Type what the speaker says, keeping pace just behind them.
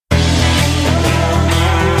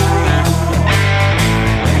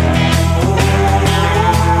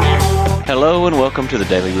welcome to the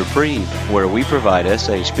Daily Reprieve, where we provide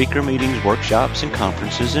SA speaker meetings, workshops, and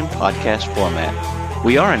conferences in podcast format.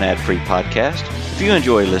 We are an ad-free podcast. If you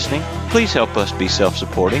enjoy listening, please help us be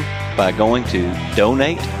self-supporting by going to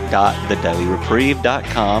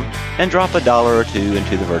donate.thedailyreprieve.com and drop $1 or $2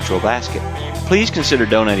 into the virtual basket. Please consider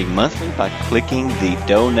donating monthly by clicking the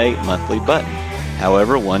Donate Monthly button.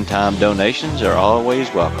 However, one-time donations are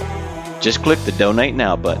always welcome. Just click the Donate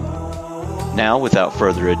Now button. Now, without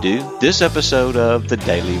further ado, this episode of the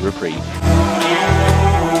Daily Reprieve.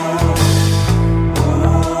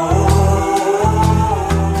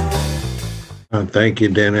 Thank you,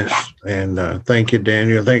 Dennis, and thank you,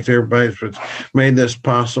 Daniel. Thanks, everybody, for made this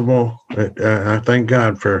possible. I thank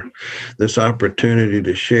God for this opportunity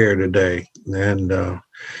to share today. And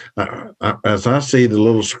as I see the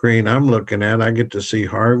little screen I'm looking at, I get to see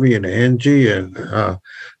Harvey and Angie, and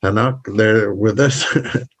they're with us.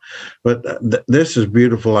 But this is a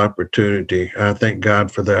beautiful opportunity. I thank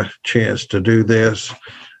God for the chance to do this.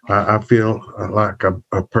 I feel like a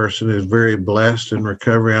person who's very blessed in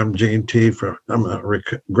recovery. I'm Gene T. I'm a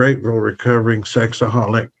grateful recovering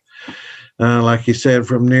sexaholic. Like you said,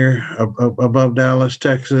 from above Dallas,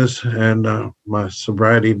 Texas, and my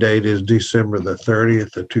sobriety date is December the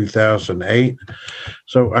 30th of 2008.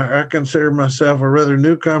 So I consider myself a rather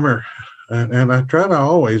newcomer, and I try to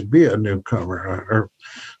always be a newcomer, or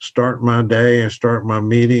start my day and start my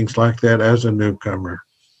meetings like that as a newcomer.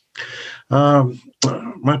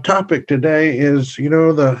 My topic today is,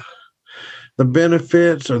 the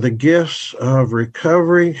benefits or the gifts of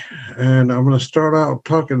recovery, and I'm going to start out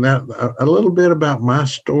talking a little bit about my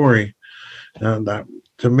story. To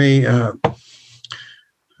me, I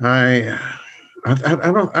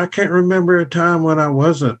can't remember a time when I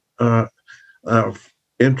wasn't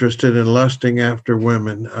interested in lusting after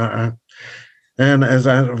women. And as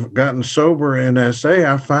I've gotten sober in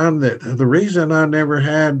SA, I found that the reason I never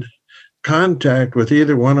had contact with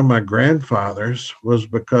either one of my grandfathers was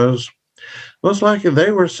because most likely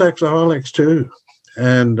they were sexaholics too.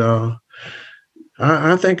 And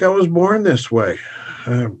I think I was born this way.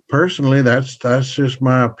 Personally, that's just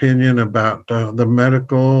my opinion about the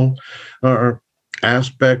medical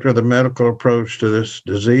aspect or the medical approach to this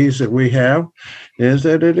disease that we have, is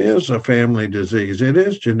that it is a family disease. It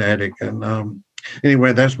is genetic. And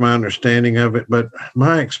anyway, that's my understanding of it. But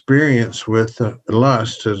my experience with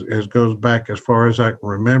lust goes back as far as I can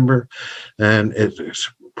remember. And it's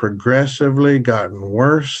progressively gotten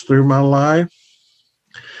worse through my life.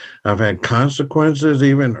 I've had consequences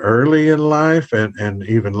even early in life and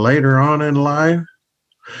even later on in life.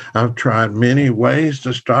 I've tried many ways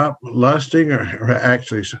to stop lusting, or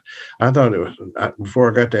actually, I thought it was,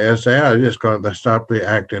 before I got to SA, I just called it stop the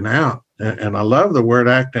acting out. And I love the word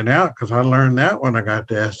acting out because I learned that when I got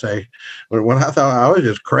to SA. But when I thought I was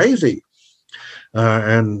just crazy,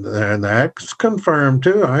 and that's confirmed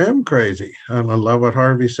too. I am crazy. And I love what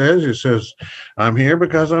Harvey says. He says, I'm here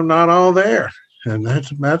because I'm not all there. And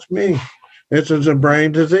that's me. It's a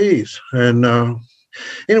brain disease. And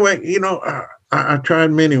anyway, I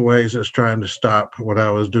tried many ways as trying to stop what I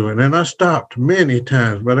was doing, and I stopped many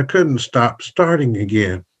times, but I couldn't stop starting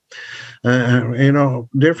again.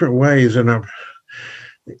 Different ways, and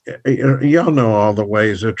y'all know all the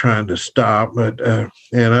ways of trying to stop, but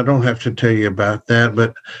and I don't have to tell you about that,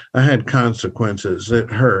 but I had consequences that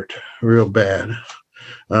hurt real bad.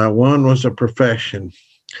 One was a profession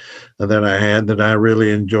that I had that I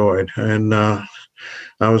really enjoyed, and I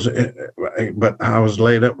was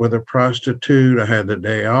laid up with a prostitute. I had the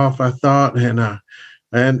day off, I thought, and the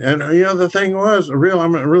thing was,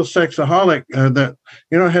 I'm a real sexaholic. That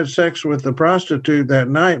I had sex with the prostitute that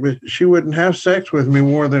night, but she wouldn't have sex with me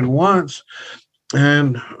more than once,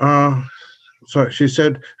 and so she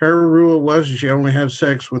said her rule was she only had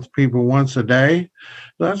sex with people once a day.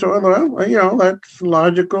 That's that's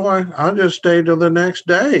logical. I'll just stay till the next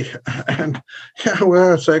day, and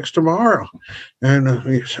we'll have sex tomorrow. And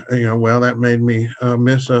that made me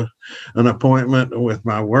miss an appointment with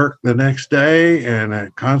my work the next day,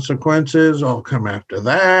 and consequences all come after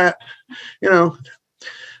that. What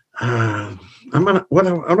I'm going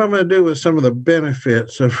to do with some of the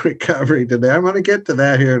benefits of recovery today, I'm going to get to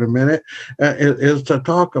that here in a minute, is to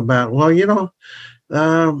talk about,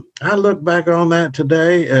 I look back on that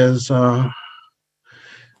today as it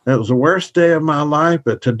was the worst day of my life,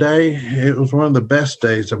 but today it was one of the best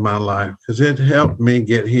days of my life because it helped me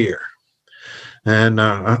get here. And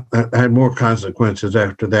I had more consequences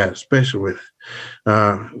after that, especially with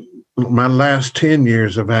my last 10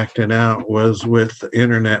 years of acting out was with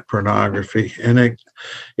internet pornography, and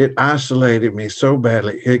it isolated me so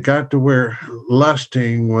badly. It got to where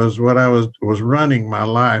lusting was what I was running my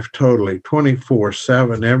life totally,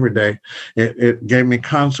 24/7 every day. It gave me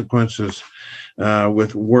consequences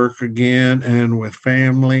with work again and with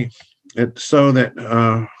family. So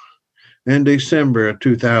that in December of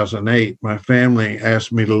 2008, my family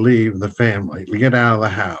asked me to leave the family, to get out of the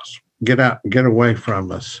house. Get out, get away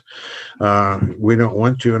from us. We don't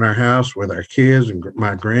want you in our house with our kids and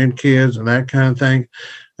my grandkids and that kind of thing.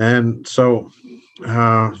 And so,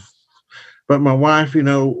 but my wife,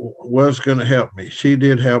 was going to help me. She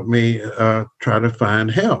did help me try to find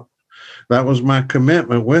help. That was my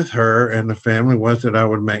commitment with her and the family, was that I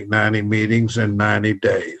would make 90 meetings in 90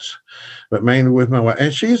 days, but mainly with my wife.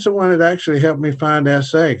 And she's the one that actually helped me find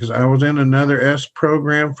SA, because I was in another S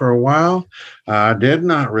program for a while. I did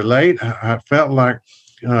not relate. I felt like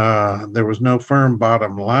there was no firm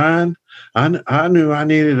bottom line. I knew I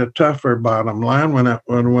needed a tougher bottom line when I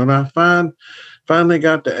finally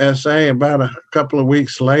got to SA about a couple of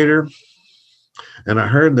weeks later, and I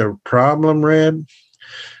heard the problem read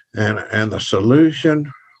and the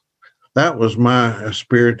solution. That was my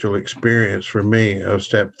spiritual experience for me of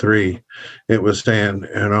step 3. It was saying,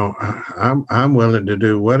 I'm willing to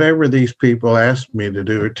do whatever these people ask me to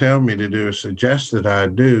do or tell me to do or suggest that I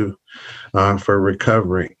do for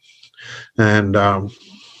recovery. And,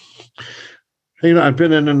 I've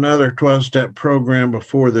been in another 12-step program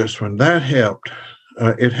before this one. That helped.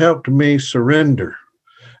 It helped me surrender.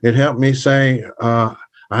 It helped me say,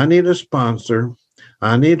 I need a sponsor.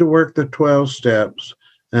 I need to work the 12 steps.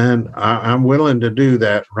 And I'm willing to do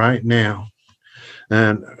that right now.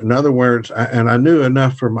 And in other words, I knew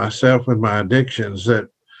enough for myself with my addictions that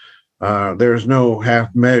there's no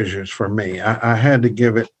half measures for me. I had to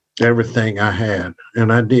give it everything I had,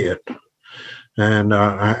 and I did. And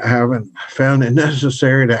I haven't found it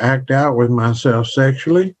necessary to act out with myself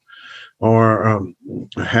sexually or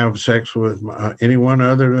have sex with anyone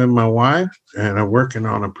other than my wife. And I'm working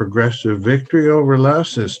on a progressive victory over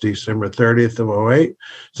lust since December 30th of 2008,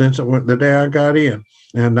 since the day I got in.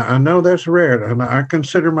 And I know that's rare, and I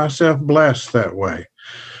consider myself blessed that way,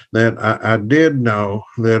 that I did know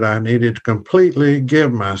that I needed to completely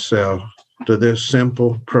give myself to this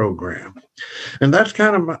simple program. And that's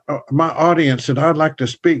kind of my audience that I'd like to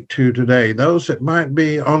speak to today, those that might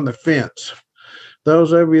be on the fence.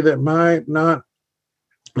 Those of you that might not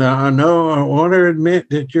I want to admit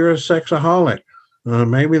that you're a sexaholic.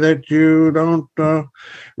 Maybe that you don't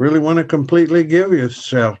really want to completely give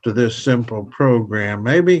yourself to this simple program.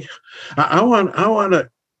 Maybe I want to,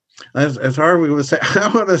 as Harvey would say,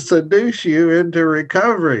 I want to seduce you into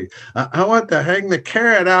recovery. I want to hang the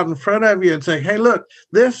carrot out in front of you and say, hey, look,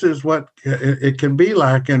 this is what it can be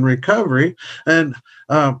like in recovery. And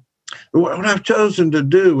what I've chosen to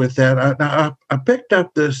do with that, I picked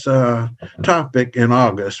up this topic in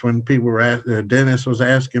August when people were Dennis was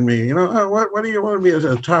asking me, what do you want to be as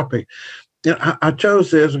a topic? I chose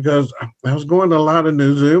this because I was going to a lot of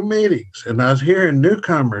new Zoom meetings, and I was hearing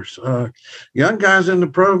newcomers, young guys in the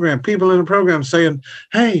program, people in the program saying,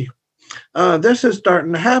 hey, this is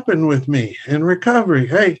starting to happen with me in recovery.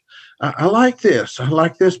 Hey, I like this. I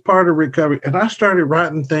like this part of recovery. And I started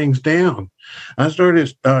writing things down. I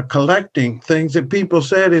started collecting things that people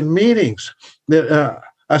said in meetings that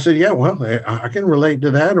I said, yeah, well, I can relate to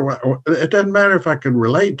that. Or it doesn't matter if I could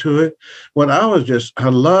relate to it. I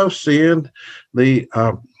love seeing the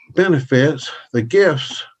benefits, the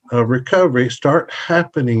gifts of recovery start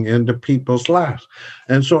happening into people's lives.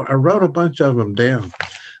 And so I wrote a bunch of them down.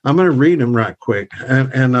 I'm going to read them right quick.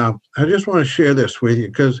 And I just want to share this with you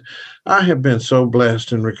because I have been so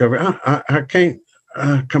blessed in recovery. I can't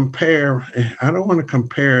compare. I don't want to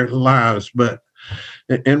compare lives, but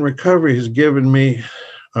in recovery has given me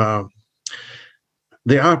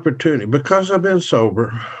the opportunity, because I've been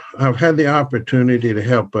sober, I've had the opportunity to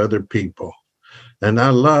help other people. And I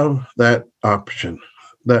love that option,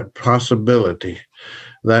 that possibility,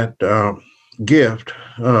 that gift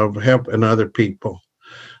of helping other people.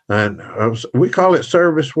 And we call it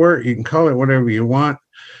service work. You can call it whatever you want,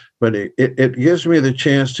 but it gives me the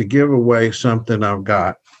chance to give away something I've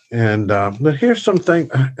got. And but here's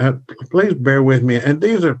something, please bear with me. And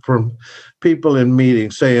these are from people in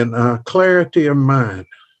meetings saying clarity of mind,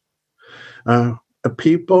 a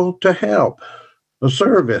people to help, a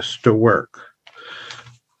service to work,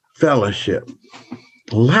 fellowship,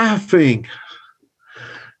 laughing,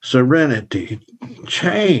 serenity,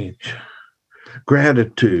 change,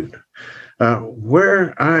 gratitude.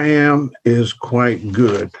 Where I am is quite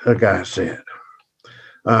good, a guy said.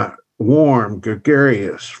 warm,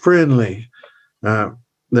 gregarious, friendly,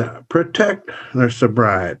 protect their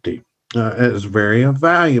sobriety is very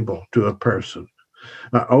valuable to a person.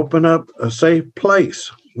 Open up a safe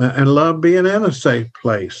place and love being in a safe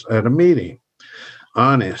place at a meeting.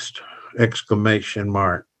 Honest, exclamation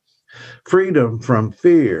mark. Freedom from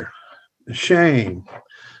fear, shame,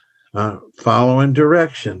 following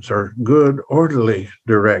directions or good, orderly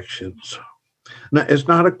directions. Now, it's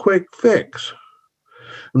not a quick fix.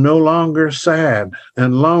 No longer sad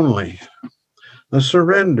and lonely. A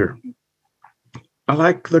surrender. I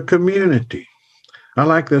like the community. I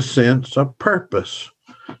like the sense of purpose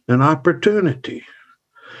and opportunity.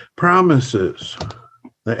 Promises.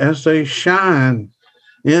 The essays shine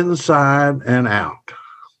inside and out.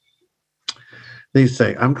 These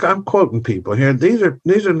say, I'm quoting people here. These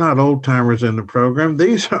are not old timers in the program.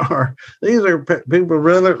 These are people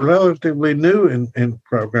relatively new in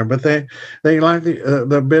program, but they like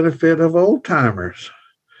the benefit of old timers,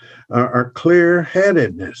 or clear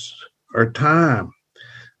headedness, or time,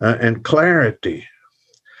 and clarity.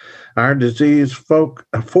 Our disease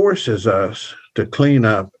forces us to clean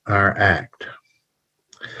up our act.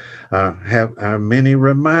 Have many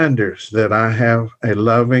reminders that I have a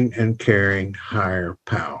loving and caring higher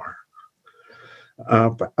power.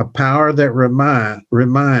 A power that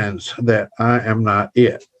reminds that I am not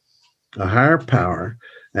it. A higher power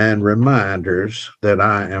and reminders that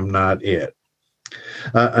I am not it.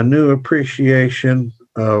 A new appreciation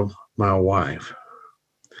of my wife.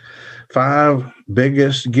 5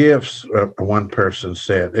 biggest gifts, one person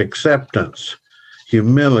said: acceptance,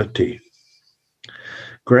 humility,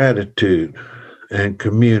 gratitude, and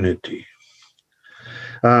community.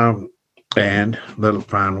 And little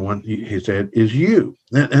final one, he said, is you.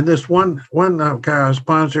 And this one guy,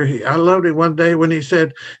 sponsor, I loved it one day when he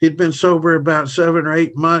said he'd been sober about 7 or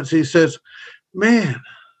 8 months. He says, man,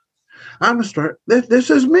 I'm going to start, this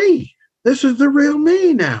is me. This is the real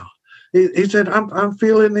me now. He said, I'm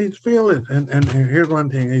feeling these feelings. And here's one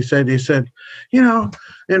thing he said,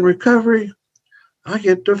 in recovery, I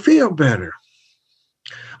get to feel better.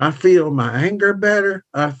 I feel my anger better.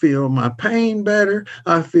 I feel my pain better.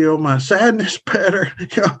 I feel my sadness better.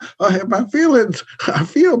 I have my feelings. I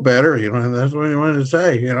feel better. And that's what he wanted to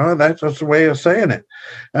say. That's just the way of saying it.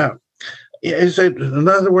 He said, in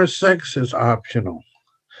other words, sex is optional.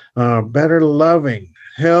 Better loving,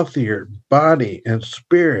 healthier body and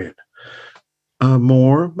spirit.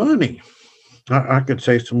 More money. I could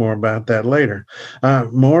say some more about that later.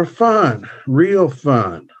 More fun, real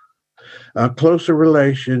fun. A closer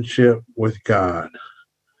relationship with God,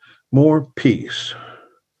 more peace,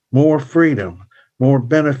 more freedom, more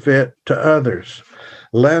benefit to others,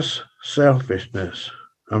 less selfishness.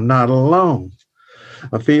 I'm not alone.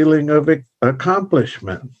 A feeling of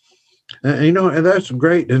accomplishment. And that's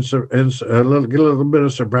great. And get a little bit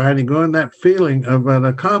of sobriety going. That feeling of an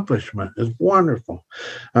accomplishment is wonderful.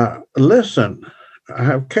 Listen, I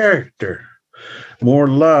have character, more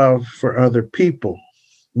love for other people.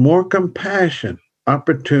 More compassion,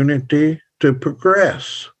 opportunity to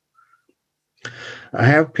progress. I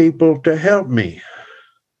have people to help me.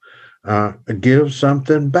 Give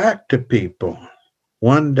something back to people.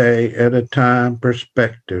 One day at a time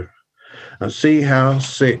perspective. See how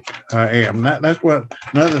sick I am. That's what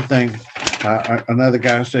another thing another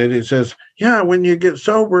guy said. He says, yeah, when you get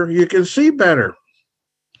sober, you can see better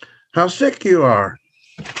how sick you are.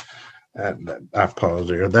 I pause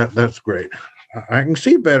there. That's great. I can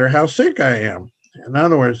see better how sick I am. In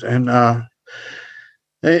other words, and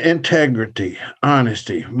integrity,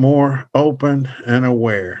 honesty, more open and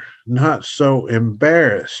aware, not so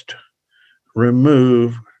embarrassed,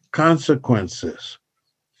 remove consequences,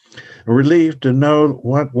 relief to know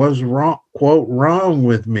what was wrong, quote, wrong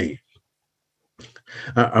with me.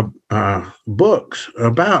 Books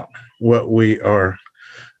about what we are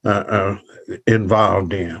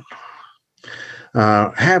involved in.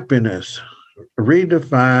 Happiness,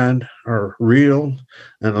 redefined or real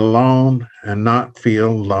and alone and not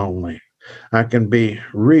feel lonely. I can be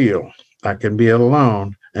real. I can be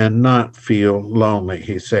alone and not feel lonely,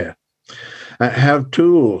 he said. I have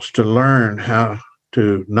tools to learn how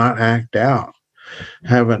to not act out,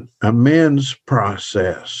 have an amends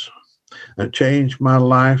process. I changed my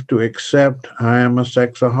life to accept I am a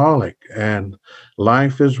sexaholic and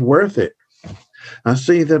life is worth it. I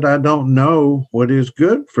see that I don't know what is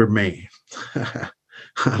good for me.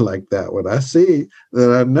 I like that one. I see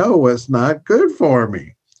that I know what's not good for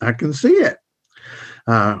me. I can see it.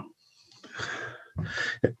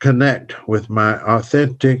 Connect with my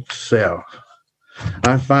authentic self.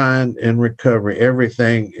 I find in recovery,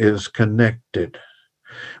 everything is connected.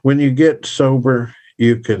 When you get sober,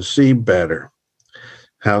 you can see better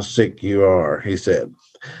how sick you are, he said.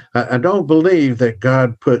 I don't believe that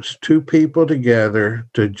God puts two people together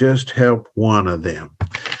to just help one of them.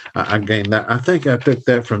 Again, I think I took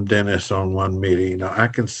that from Dennis on one meeting. I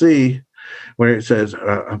can see where it says,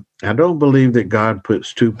 I don't believe that God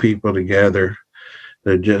puts two people together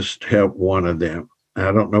to just help one of them.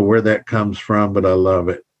 I don't know where that comes from, but I love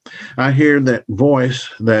it. I hear that voice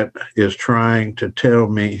that is trying to tell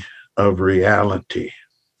me of reality.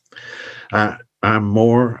 I'm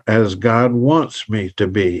more as God wants me to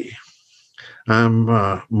be. I'm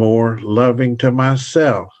more loving to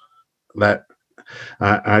myself, that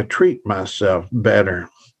I treat myself better.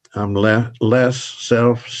 I'm less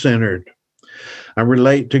self-centered. I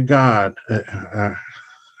relate to God.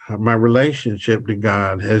 My relationship to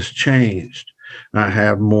God has changed. I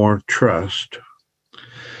have more trust.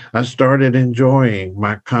 I started enjoying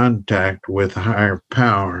my contact with higher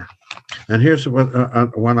power. And here's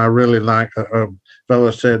one I really like. A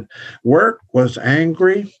fellow said, work was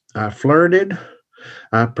angry. I flirted.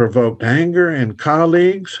 I provoked anger in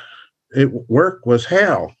colleagues. Work was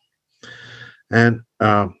hell. And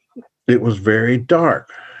it was very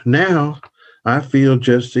dark. Now I feel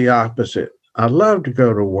just the opposite. I love to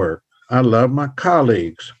go to work. I love my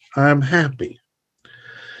colleagues. I'm happy.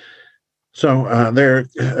 So the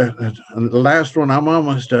last one, I'm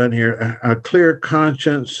almost done here. A clear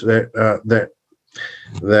conscience that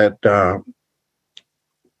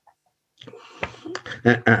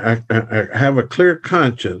I have a clear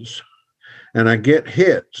conscience, and I get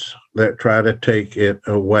hits that try to take it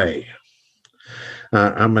away.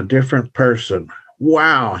 I'm a different person.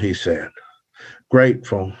 Wow, he said.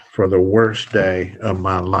 Grateful for the worst day of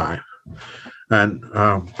my life. And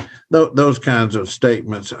those kinds of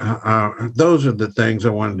statements, those are the things I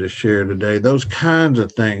wanted to share today. Those kinds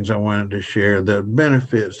of things I wanted to share, the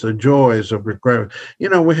benefits, the joys of recovery.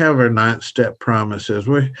 We have our 9-step promises.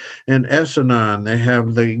 In Essanon, they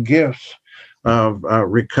have the gifts of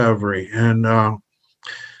recovery. And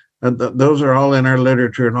those are all in our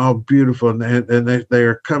literature and all beautiful, and they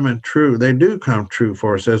are coming true. They do come true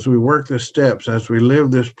for us as we work the steps, as we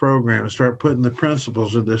live this program and start putting the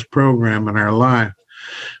principles of this program in our life.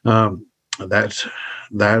 Those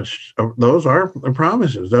are the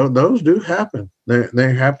promises. Those do happen.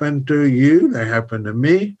 They happen to you. They happen to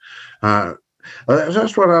me.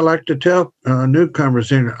 That's what I like to tell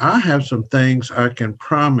newcomers. I have some things I can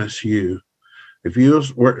promise you. If you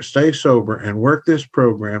stay sober and work this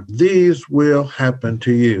program, these will happen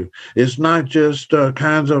to you. It's not just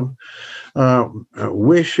kinds of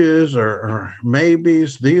wishes or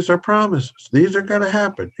maybes. These are promises. These are going to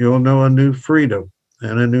happen. You'll know a new freedom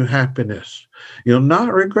and a new happiness. You'll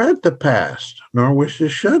not regret the past, nor wish to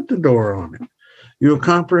shut the door on it. You'll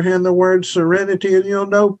comprehend the word serenity, and you'll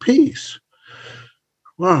know peace.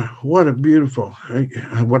 Wow, what a beautiful,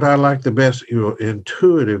 what I like the best, you'll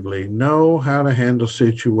intuitively know how to handle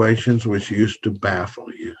situations which used to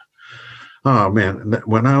baffle you. Oh, man,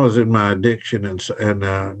 when I was in my addiction and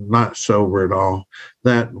not sober at all,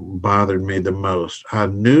 that bothered me the most. I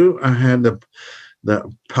knew I had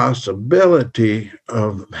the possibility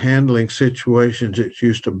of handling situations that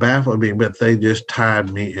used to baffle me, but they just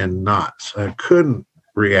tied me in knots. I couldn't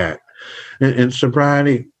react. In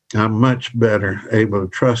sobriety, I'm much better able to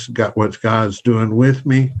trust God, what God's doing with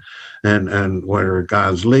me and where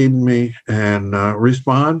God's leading me, and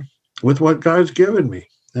respond with what God's given me,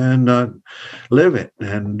 and live it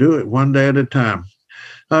and do it one day at a time.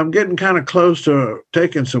 I'm getting kind of close to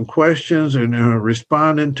taking some questions and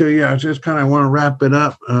responding to you. I just kind of want to wrap it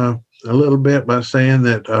up a little bit by saying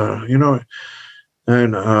that,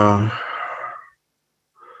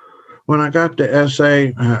 when I got to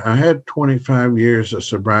SA, I had 25 years of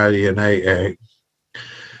sobriety in AA,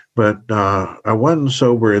 but I wasn't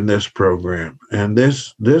sober in this program. And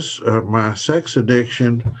my sex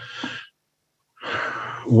addiction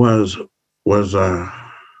was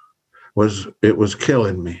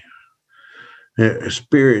killing me,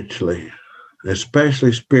 spiritually,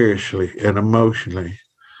 especially spiritually and emotionally.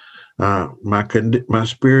 My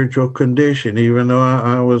spiritual condition, even though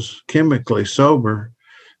I was chemically sober,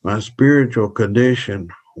 my spiritual condition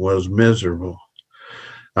was miserable.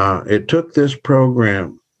 It took this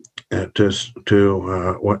program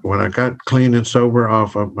when I got clean and sober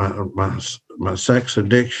off of my sex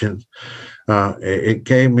addiction, it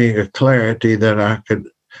gave me a clarity that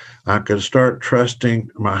I could start trusting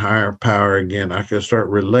my higher power again. I could start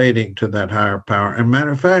relating to that higher power. And matter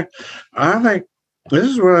of fact, I think this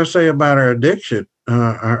is what I say about our addiction.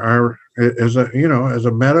 As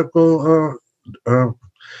a medical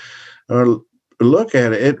look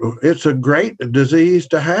at it, it's a great disease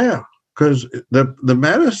to have, because the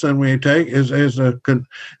medicine we take is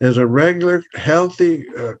a regular, healthy,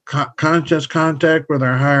 conscious contact with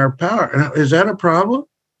our higher power. Now, is that a problem?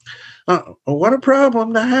 What a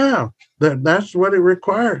problem to have. That's what it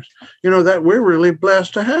requires. That we're really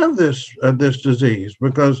blessed to have this disease,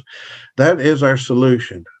 because that is our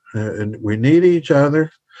solution. And we need each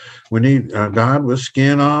other. We need God with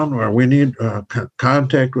skin on, or we need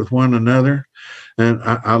contact with one another. And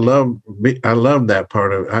I love that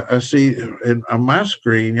part of it. I see on my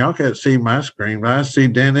screen, y'all can't see my screen, but I see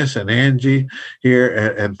Dennis and Angie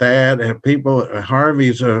here, and Thad, and people.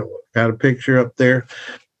 Harvey's got a picture up there.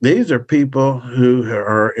 These are people who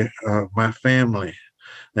are my family,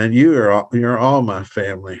 and you're all my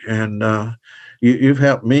family, and you've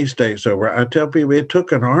helped me stay sober. I tell people it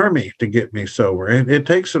took an army to get me sober, and it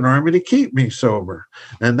takes an army to keep me sober,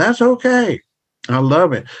 and that's okay. I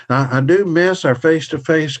love it. I do miss our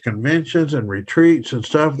face-to-face conventions and retreats and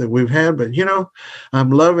stuff that we've had, but I'm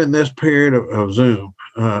loving this period of Zoom,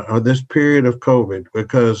 or this period of COVID,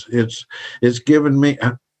 because it's given me.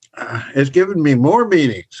 It's given me more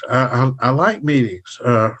meetings. I like meetings.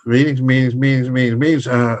 Meetings.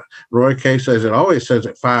 Roy K always says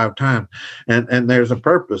it 5 times. And there's a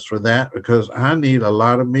purpose for that, because I need a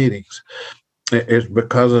lot of meetings. It's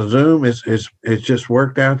because of Zoom. It's just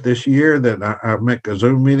worked out this year that I make a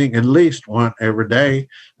Zoom meeting at least one every day.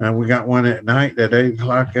 We got one at night at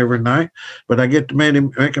 8:00 every night. But I get to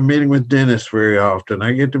make a meeting with Dennis very often.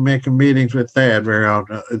 I get to make meetings with Thad very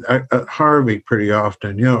often. Harvey pretty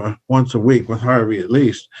often. Once a week with Harvey at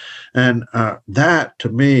least. And that to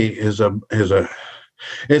me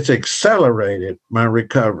it's accelerated my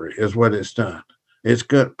recovery. Is what it's done. It's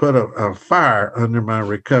put a fire under my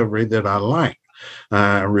recovery that I like.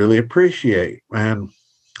 I really appreciate, and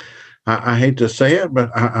I hate to say it, but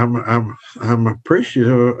I'm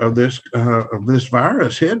appreciative of this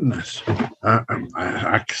virus hitting us.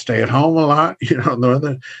 I stay at home a lot,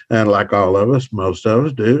 and like all of us, most of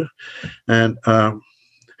us do, and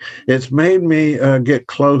it's made me get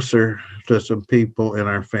closer to some people in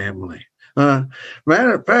our family.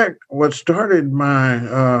 Matter of fact, what started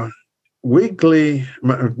my weekly,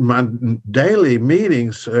 my daily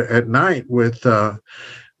meetings at night with Zoom,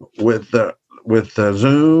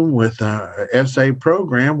 with SA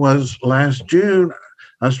program, was last June.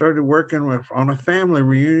 I started working on a family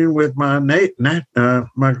reunion with my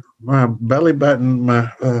belly button,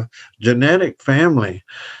 my genetic family.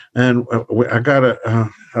 And I got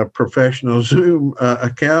a professional Zoom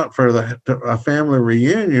account for a family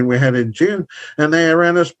reunion we had in June, and they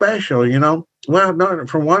ran a special, Well, no,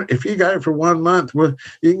 if you got it for 1 month, well,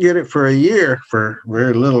 you can get it for a year for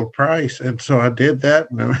very little price. And so I did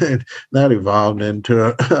that, and that evolved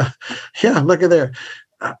into yeah, look at there.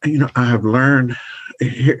 I have learned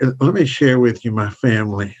here. Let me share with you my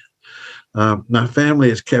family. My family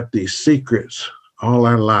has kept these secrets all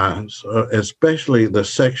our lives, especially the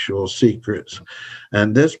sexual secrets.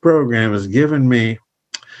 And this program has given me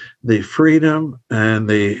the freedom and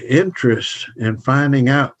the interest in finding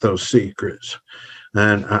out those secrets.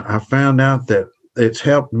 And I found out that it's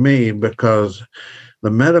helped me, because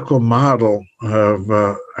the medical model of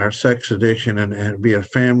our sex addiction and be a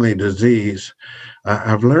family disease,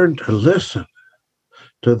 I've learned to listen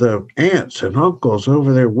to the aunts and uncles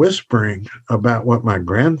over there whispering about what my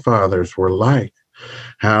grandfathers were like,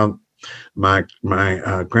 how my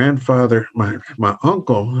grandfather, my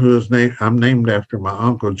uncle, I'm named after my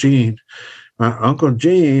Uncle Gene. My Uncle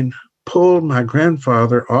Gene pulled my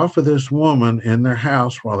grandfather off of this woman in their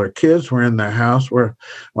house while their kids were in their house,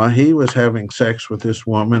 while he was having sex with this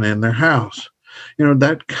woman in their house.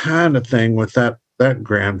 That kind of thing with that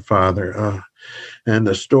grandfather. And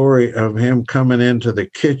the story of him coming into the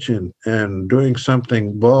kitchen and doing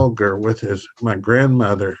something vulgar with my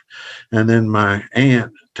grandmother, and then my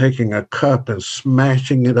aunt taking a cup and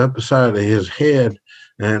smashing it up the side of his head,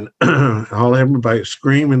 and everybody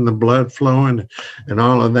screaming, the blood flowing, and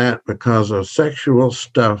all of that because of sexual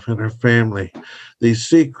stuff in her family. These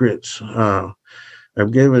secrets have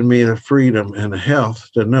given me the freedom and the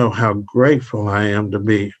health to know how grateful I am to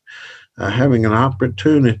be having an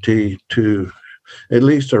opportunity to at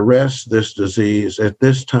least arrest this disease at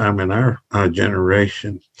this time in our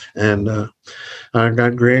generation. And I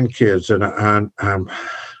got grandkids, and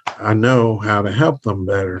I know how to help them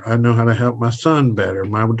better. I know how to help my son better,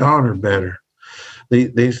 my daughter better.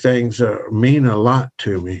 These things mean a lot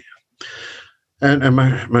to me. And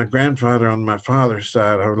my grandfather on my father's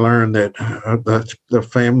side, I learned that the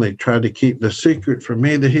family tried to keep the secret from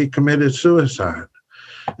me that he committed suicide.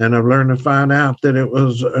 And I've learned to find out that it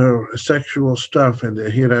was sexual stuff, and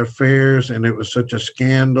that he had affairs, and it was such a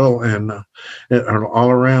scandal, and all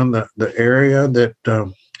around the area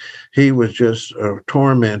that he was just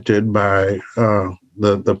tormented by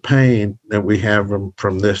the pain that we have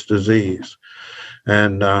from this disease.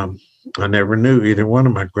 And I never knew either one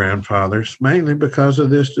of my grandfathers, mainly because of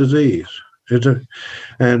this disease. That's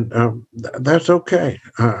okay.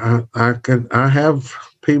 I have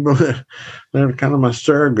people that are kind of my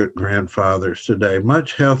surrogate grandfathers today,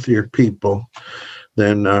 much healthier people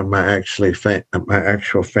than my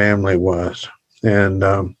actual family was.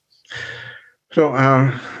 And so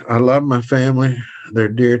I love my family. They're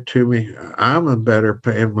dear to me. I'm a better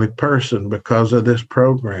family person because of this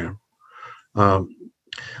program.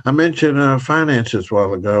 I mentioned finances a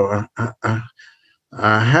while ago.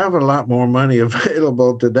 I have a lot more money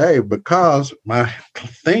available today because my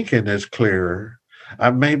thinking is clearer.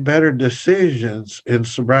 I've made better decisions in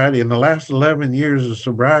sobriety in the last 11 years of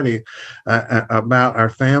sobriety about our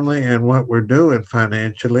family and what we're doing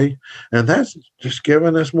financially. And that's just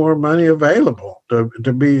given us more money available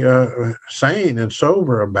to be sane and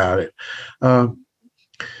sober about it.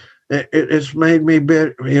 It's made me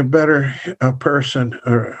be a better person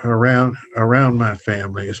around my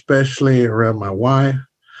family, especially around my wife.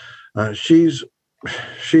 She's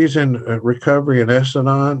in recovery in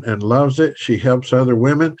Al-Anon and loves it. She helps other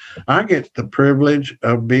women. I get the privilege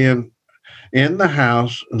of being in the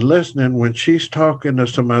house and listening when she's talking to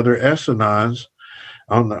some other Al-Anons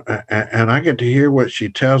and I get to hear what she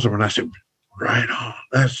tells them. And I say, right on.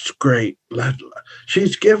 That's great.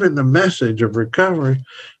 She's giving the message of recovery,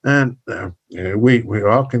 and we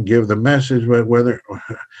all can give the message, but whether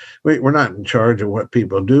we're not in charge of what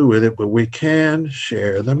people do with it, but we can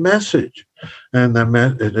share the message, and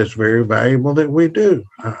it's very valuable that we do,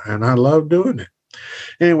 and I love doing it.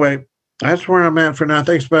 Anyway, that's where I'm at for now. I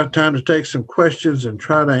think it's about time to take some questions and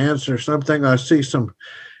try to answer something. I see some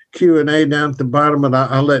Q&A down at the bottom, but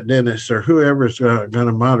I'll let Dennis or whoever's going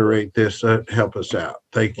to moderate this help us out.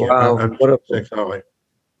 Thank you. Wow. What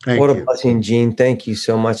a blessing, Gene. Thank you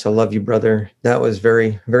so much. I love you, brother. That was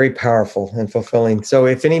very, very powerful and fulfilling. So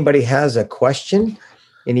if anybody has a question,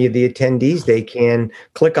 any of the attendees, they can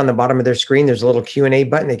click on the bottom of their screen. There's a little Q&A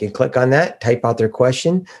button. They can click on that, type out their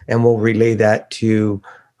question, and we'll relay that to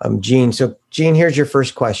Gene. So Gene, here's your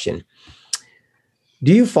first question.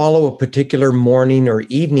 Do you follow a particular morning or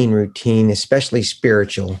evening routine, especially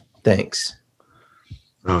spiritual? Thanks.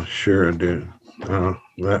 Oh, sure I do.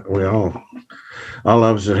 We all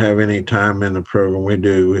of us that have any time in the program, we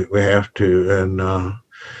do. We have to. And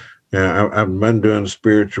I've been doing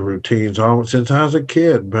spiritual routines since I was a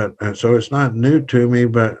kid, but so it's not new to me.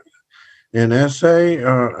 But in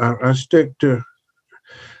SA, I stick to.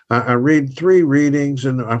 I read 3 readings,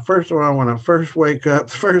 and first of all, when I first wake up,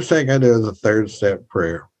 the first thing I do is a 3rd step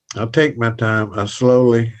prayer. I'll take my time. I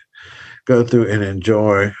slowly go through and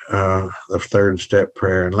enjoy the 3rd step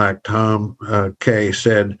prayer. And like Tom Kay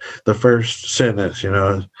said, the first sentence,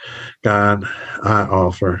 God, I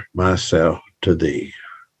offer myself to thee.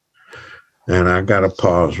 And I got to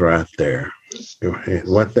pause right there.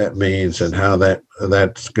 What that means and how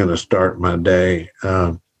that's going to start my day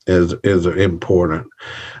is important.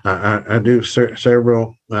 I do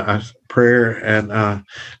several prayer, and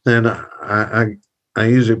then I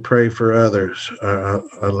usually pray for others, a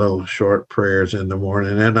little short prayers in the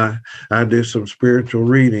morning, and I do some spiritual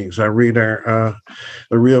readings. I read our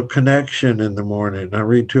The Real Connection in the morning. I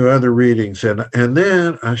read 2 other readings, and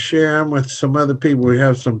then I share them with some other people. We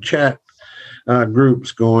have some chat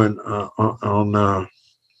groups going on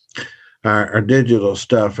our digital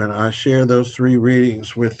stuff, and I share those 3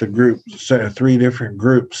 readings with the group, 3 different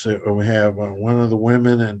groups that we have. One of the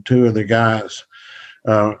women and 2 of the guys.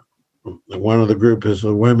 One of the group is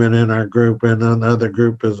the women in our group, and another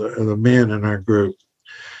group is the men in our group.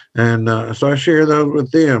 And so I share those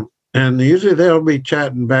with them, and usually they'll be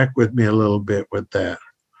chatting back with me a little bit with that.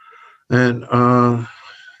 And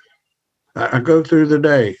I go through the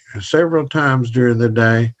day. Several times during the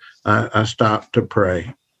day, I stop to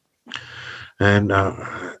pray. And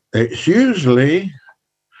it's usually,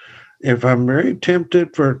 if I'm very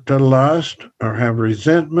tempted to lust or have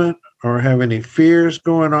resentment or have any fears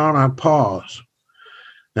going on, I pause.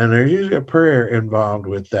 And there's usually a prayer involved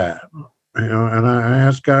with that, and I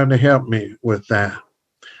ask God to help me with that.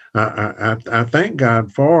 I thank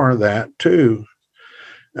God for that too.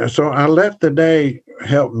 So I let the day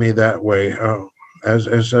help me that way. As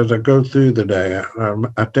I go through the day,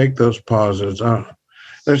 I take those pauses.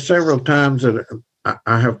 There's several times that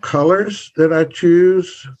I have colors that I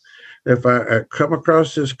choose if I come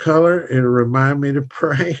across this color, it'll remind me to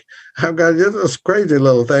pray. I've got this crazy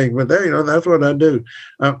little thing, but there, that's what I do.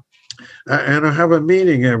 And I have a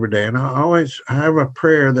meeting every day, and I have a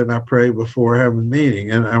prayer that I pray before I have a meeting,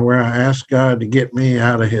 and where I ask God to get me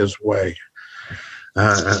out of His way.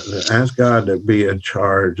 Ask God to be in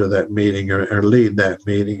charge of that meeting, or lead that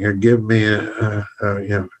meeting, or give me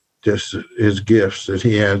just His gifts that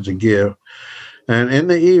He has to give. And in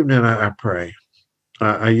the evening, I pray.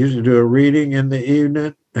 I usually do a reading in the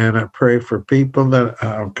evening, and I pray for people that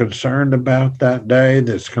I'm concerned about that day,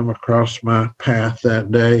 that's come across my path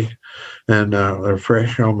that day, and they're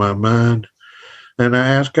fresh on my mind. And I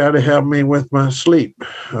ask God to help me with my sleep,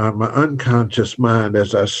 my unconscious mind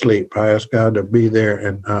as I sleep. I ask God to be there,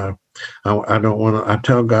 and I don't want to. I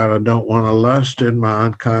tell God I don't want to lust in my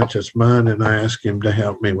unconscious mind, and I ask Him to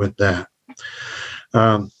help me with that.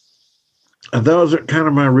 Those are kind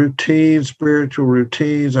of my routines, spiritual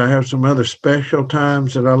routines. I have some other special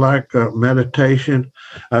times that I like, meditation.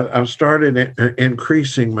 I've started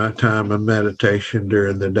increasing my time of meditation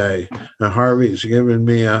during the day. Harvey's given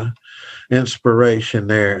me inspiration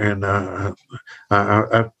there, and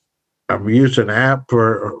I've used an app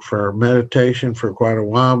for meditation for quite a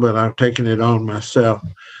while, but I've taken it on myself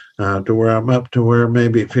to where I'm up to where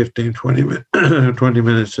maybe 15, 20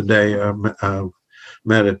 minutes a day of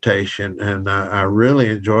meditation, and I really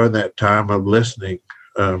enjoy that time of listening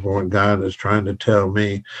for what God is trying to tell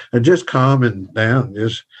me, and just calming down,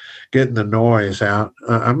 just getting the noise out.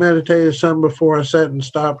 I meditated some before I sat and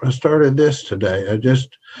stopped. I started this today. I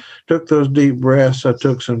just took those deep breaths. I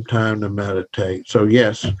took some time to meditate. So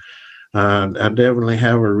yes, I definitely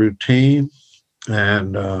have a routine,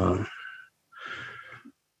 and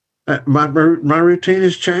my routine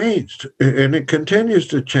has changed, and it continues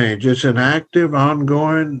to change. It's an active,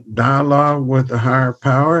 ongoing dialogue with the higher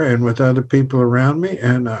power and with other people around me,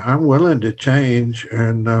 and I'm willing to change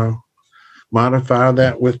and modify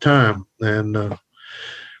that with time. And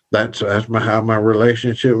that's how my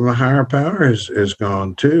relationship with my higher power is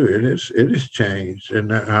gone too. It is changed,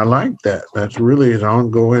 and I like that. That's really an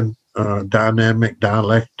ongoing, dynamic,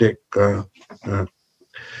 dialectic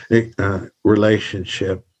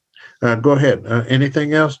relationship. Go ahead.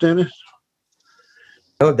 Anything else, Dennis?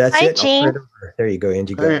 Oh, that's Hi, it. Gene. There you go,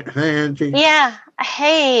 Angie. Go. Hey, Angie. Yeah.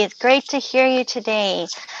 Hey, it's great to hear you today.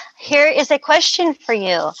 Here is a question for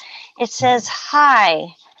you. It says, hi,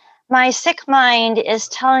 my sick mind is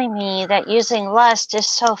telling me that using lust is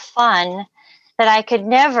so fun that I could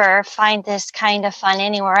never find this kind of fun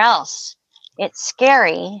anywhere else. It's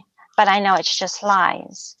scary, but I know it's just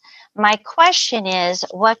lies. My question is,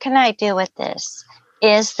 what can I do with this?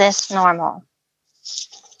 Is this normal?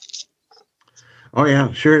 Oh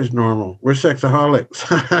yeah, sure is normal. We're sexaholics.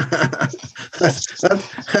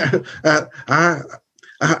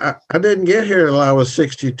 I didn't get here till I was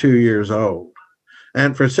 62 years old,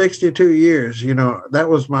 and for 62 years, that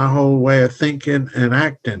was my whole way of thinking and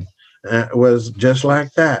acting. Was just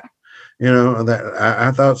like that. That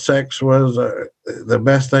I thought sex was the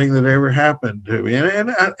best thing that ever happened to me,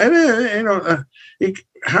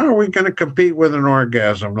 how are we going to compete with an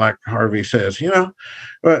orgasm, like Harvey says?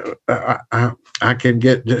 But I can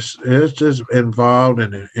get just as involved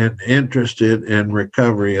and interested in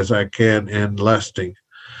recovery as I can in lusting.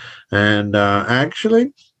 And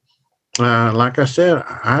actually, like I said,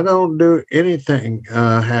 I don't do anything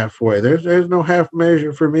halfway. There's no half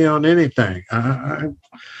measure for me on anything.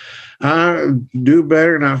 I do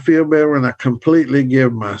better and I feel better when I completely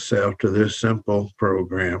give myself to this simple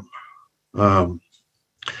program. My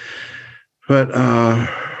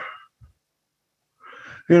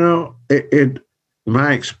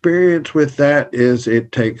experience with that is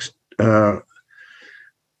it takes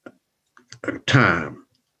time.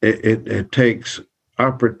 It takes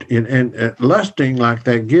and lusting like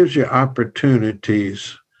that gives you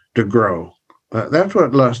opportunities to grow. That's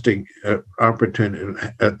what lusting opportunity,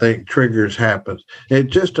 I think, triggers happens.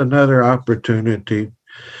 It's just another opportunity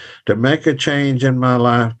to make a change in my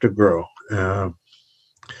life, to grow.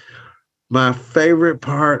 My favorite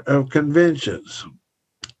part of conventions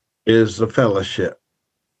is the fellowship.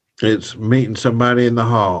 It's meeting somebody in the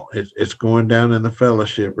hall. It's going down in the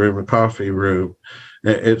fellowship room, a coffee room.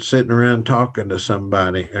 It's sitting around talking to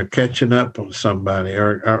somebody, or catching up with somebody,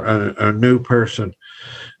 or a new person.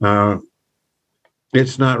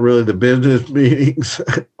 It's not really the business meetings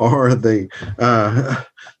or the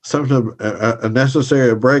something a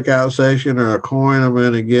necessary breakout session or a coin I'm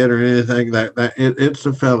going to get or anything like that. It's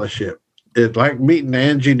the fellowship. It's like meeting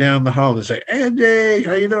Angie down the hall and say, Angie,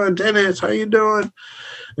 how you doing? Dennis, how you doing?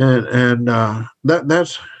 And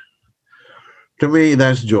that's, to me,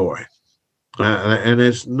 that's joy. And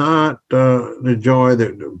it's not the joy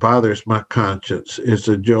that bothers my conscience. It's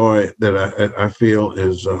a joy that I feel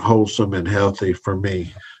is wholesome and healthy for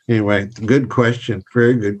me. Anyway, good question.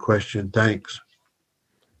 Very good question. Thanks.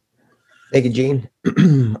 Thank you, Gene.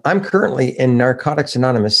 I'm currently in Narcotics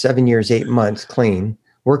Anonymous, 7 years, 8 months clean,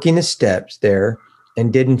 working the steps there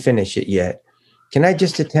and didn't finish it yet. Can I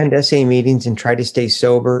just attend SA meetings and try to stay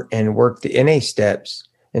sober and work the NA steps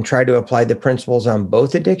and try to apply the principles on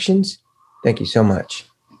both addictions? Thank you so much.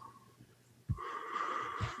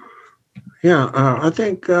 Yeah, I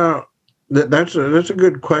think that's a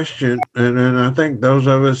good question, and I think those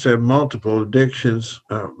of us have multiple addictions.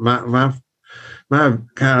 My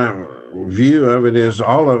kind of view of it is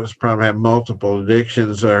all of us probably have multiple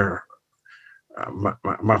addictions. Or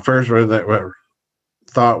my first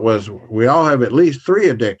thought was we all have at least 3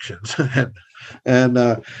 addictions. And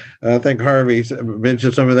I think Harvey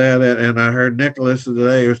mentioned some of that, and I heard Nicholas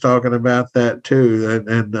today was talking about that too.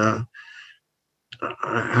 And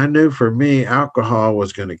I knew for me, alcohol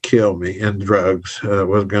was going to kill me, and drugs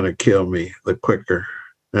was going to kill me the quicker.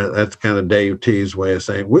 That's kind of Dave T's way of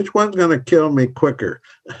saying, which one's going to kill me quicker?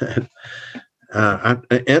 I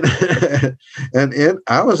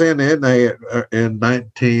was in NA in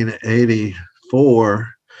 1984.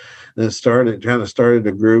 And started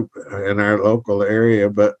a group in our local area,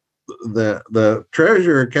 but the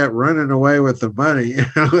treasurer kept running away with the money,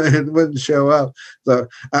 and wouldn't show up. So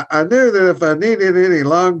I knew that if I needed any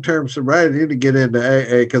long-term sobriety, I needed to get into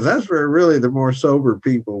AA, because that's where really the more sober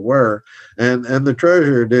people were. And the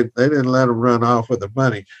treasurer they didn't let them run off with the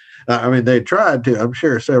money. I mean, they tried to, I'm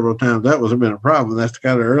sure, several times. That was been a problem. That's the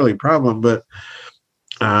kind of early problem, but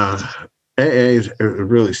AA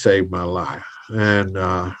really saved my life. And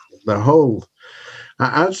the whole,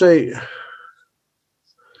 I'd say,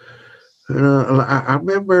 I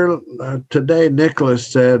remember today Nicholas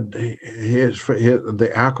said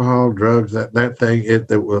the alcohol, drugs, that thing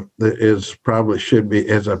is probably should be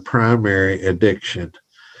as a primary addiction.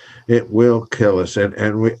 It will kill us, and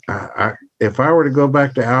if I were to go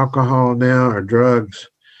back to alcohol now or drugs,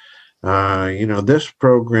 this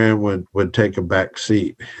program would take a back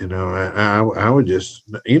seat. I would just,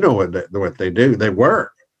 what they do, they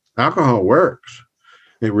work. Alcohol works.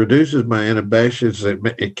 It reduces my inhibitions.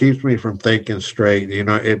 It keeps me from thinking straight.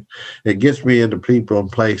 It gets me into people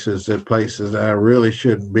and places that I really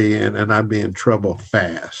shouldn't be in, and I'd be in trouble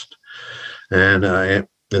fast. And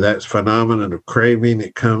that phenomenon of craving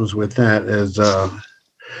that comes with that is,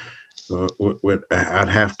 I'd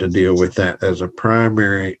have to deal with that as a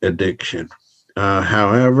primary addiction.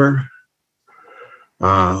 However,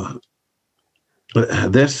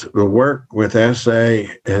 the work with SA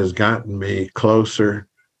has gotten me closer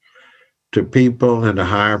to people and to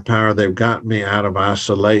higher power. They've gotten me out of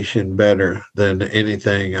isolation better than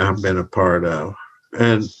anything I've been a part of.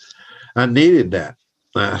 And I needed that.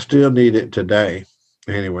 I still need it today.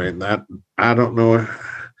 Anyway, I don't know.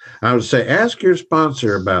 I would say ask your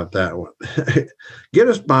sponsor about that one. Get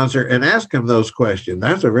a sponsor and ask them those questions.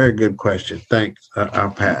 That's a very good question. Thanks.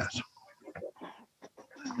 I'll pass.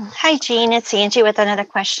 Hi, Gene. It's Angie with another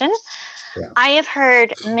question. Yeah. I have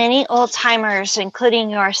heard many old timers, including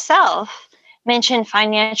yourself, mention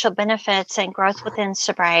financial benefits and growth within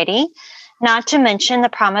sobriety, not to mention the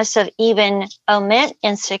promise of even omit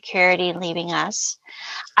insecurity leaving us.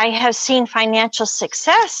 I have seen financial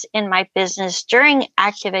success in my business during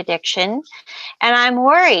active addiction, and I'm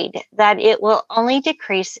worried that it will only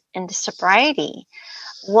decrease in sobriety.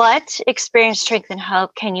 What experience, strength, and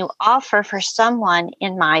hope can you offer for someone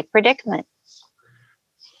in my predicament?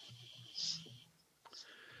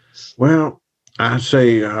 Well, I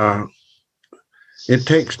say it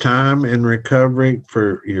takes time in recovery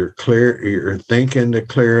for your thinking to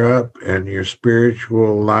clear up and your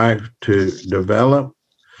spiritual life to develop.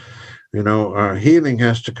 Healing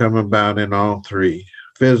has to come about in all 3: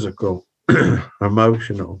 physical,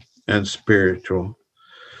 emotional, and spiritual.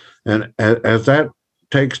 And as that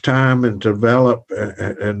takes time and develop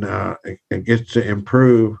and it gets to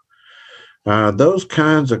improve, those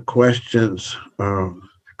kinds of questions,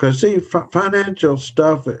 because financial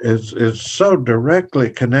stuff is so directly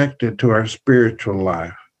connected to our spiritual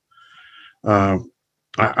life.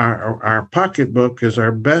 Our pocketbook is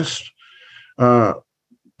our best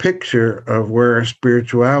picture of where our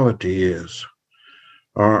spirituality is.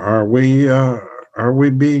 Are we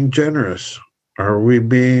being generous? Are we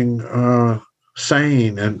being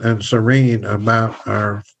sane and serene about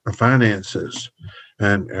our finances?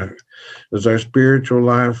 And is our spiritual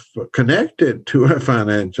life connected to our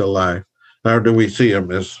financial life? Or do we see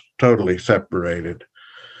them as totally separated?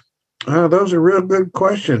 Those are real good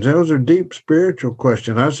questions. Those are deep spiritual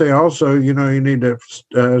questions. I say also, you need to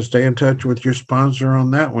stay in touch with your sponsor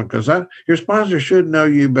on that one, because your sponsor should know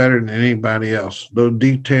you better than anybody else. Those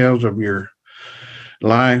details of your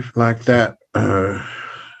life like that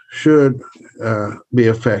should be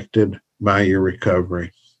affected by your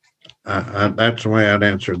recovery. That's the way I'd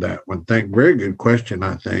answer that one. Very good question,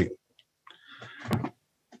 I think.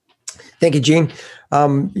 Thank you, Gene.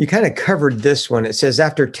 You kind of covered this one. It says,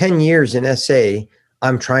 after 10 years in SA,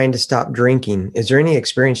 I'm trying to stop drinking. Is there any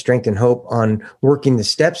experience, strength, and hope on working the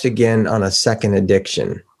steps again on a second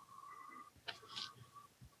addiction?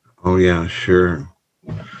 Oh, yeah, sure.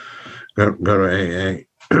 Go to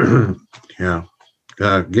AA. Yeah.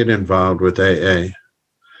 Get involved with AA.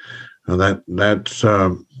 That's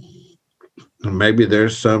maybe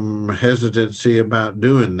there's some hesitancy about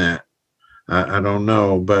doing that. I don't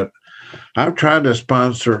know, but I've tried to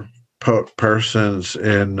sponsor persons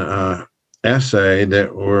in SA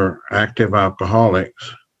that were active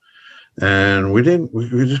alcoholics, and we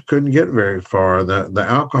just couldn't get very far. The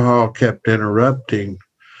alcohol kept interrupting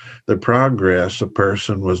the progress a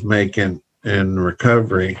person was making in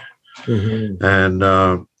recovery. Mm-hmm. And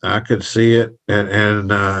I could see it.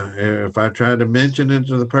 And if I try to mention it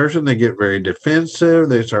to the person, they get very defensive.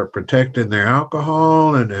 They start protecting their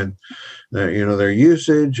alcohol and their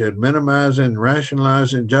usage, and minimizing,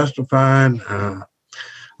 rationalizing, justifying,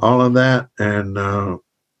 all of that. And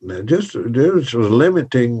it was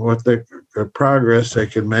limiting what the progress they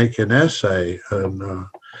could make in SA. And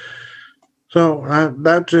so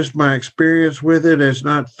that's just my experience with it. It's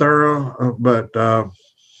not thorough, but part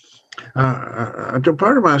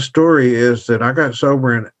of my story is that I got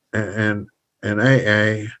sober in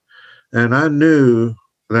AA, and I knew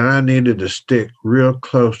that I needed to stick real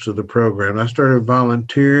close to the program. I started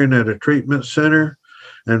volunteering at a treatment center,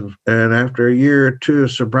 and after a year or two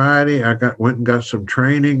of sobriety, I went and got some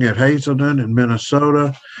training at Hazelden in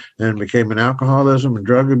Minnesota, and became an alcoholism and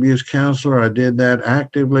drug abuse counselor. I did that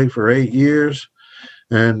actively for 8 years,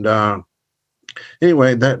 and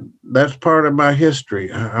anyway, that's part of my history.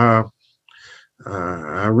 I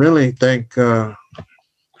really think a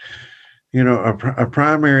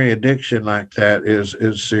primary addiction like that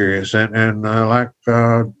is serious, and like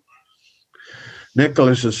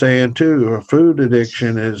Nicholas is saying too, a food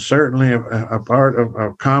addiction is certainly a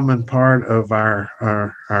common part of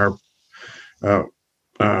our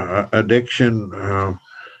addiction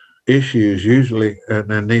issues usually, and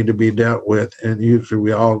they need to be dealt with, and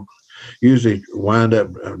we all wind up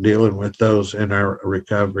dealing with those in our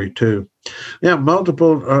recovery too. Yeah,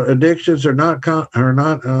 multiple addictions are not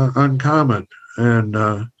uncommon,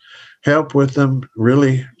 and help with them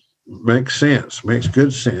really makes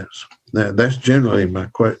good sense. That's generally my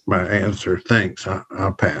answer. Thanks.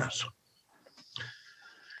 I'll pass.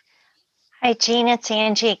 Hi, Gene. It's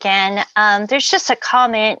Angie again. There's just a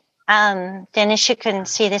comment. Dennis, you can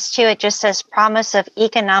see this too. It just says promise of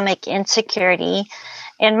economic insecurity.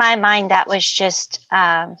 In my mind, that was just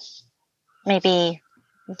maybe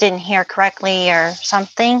didn't hear correctly or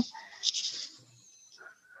something.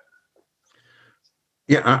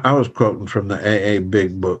 Yeah, I was quoting from the AA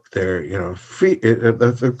Big Book there.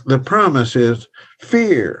 The promise is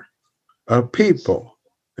fear of people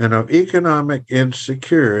and of economic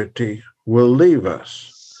insecurity will leave us.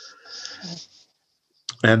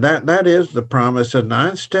 And that is the promise. A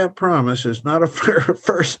 9-step promise is not a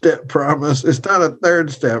first step promise. It's not a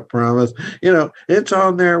third step promise. It's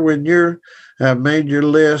on there when you have made your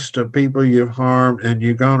list of people you've harmed, and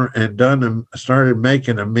you've gone and started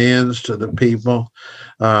making amends to the people.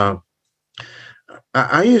 I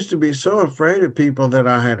used to be so afraid of people that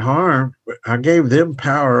I had harmed. I gave them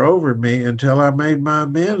power over me until I made my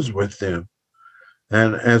amends with them.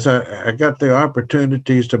 And as I got the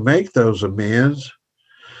opportunities to make those amends,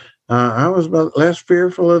 I was less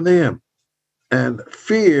fearful of them. And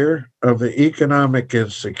fear of the economic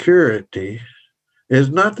insecurity is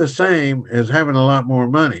not the same as having a lot more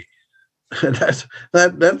money. That's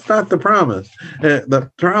not the promise. The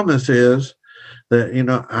promise is that,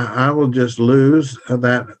 I will just lose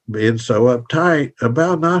that being so uptight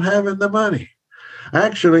about not having the money.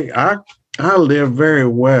 Actually, I live very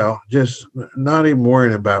well, just not even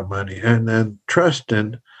worrying about money, and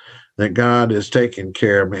trusting that God is taking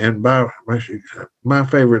care of me. And my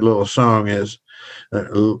favorite little song is,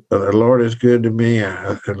 the Lord is good to me.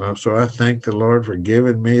 So I thank the Lord for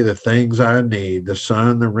giving me the things I need, the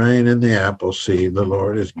sun, the rain, and the apple seed. The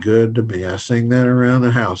Lord is good to me. I sing that around the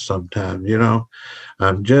house sometimes.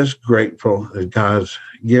 I'm just grateful that God's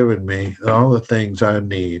given me all the things I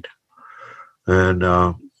need. And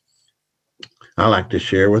I like to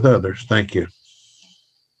share with others. Thank you.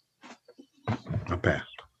 I pass.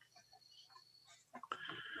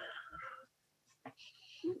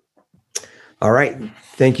 All right.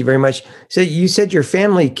 Thank you very much. So you said your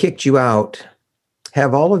family kicked you out.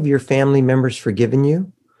 Have all of your family members forgiven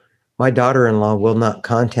you? My daughter-in-law will not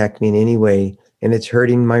contact me in any way, and it's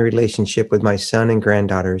hurting my relationship with my son and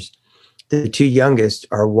granddaughters. The two youngest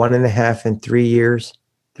are 1.5 and 3 years,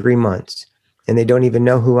 3 months, and they don't even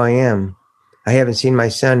know who I am. I haven't seen my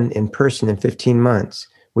son in person in 15 months.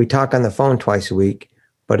 We talk on the phone twice a week,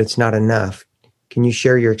 but it's not enough. Can you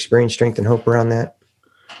share your experience, strength, and hope around that?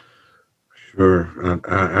 Sure.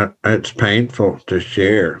 It's painful to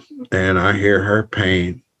share, and I hear her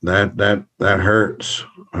pain. That hurts,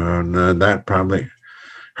 and that probably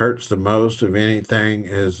hurts the most of anything.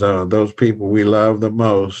 Is those people we love the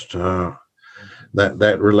most.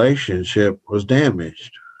 That relationship was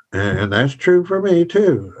damaged, and that's true for me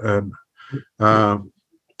too.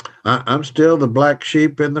 I'm still the black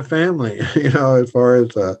sheep in the family, as far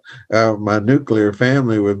as my nuclear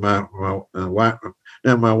family with my wife.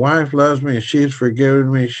 Now, my wife loves me and she's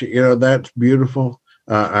forgiven me. That's beautiful.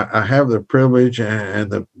 I have the privilege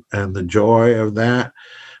and the joy of that.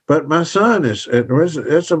 But my son that's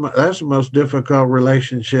the most difficult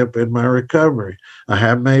relationship in my recovery. I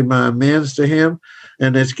have made my amends to him,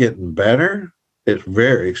 and it's getting better. It's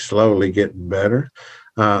very slowly getting better.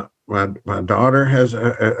 My daughter has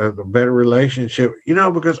a better relationship,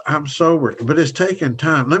 because I'm sober, but it's taken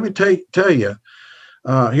time. Let me tell you,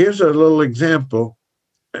 here's a little example.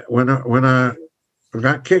 When I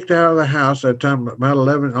got kicked out of the house that time, about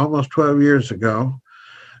 11, almost 12 years ago,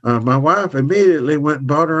 my wife immediately went and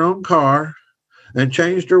bought her own car and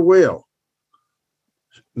changed her will.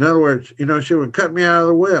 In other words, she would cut me out of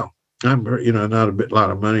the will. I'm, not a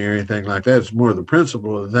lot of money or anything like that. It's more the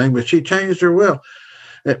principle of the thing, but she changed her will.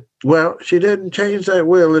 Well, she didn't change that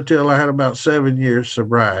will until I had about 7 years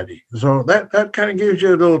sobriety. So that kind of gives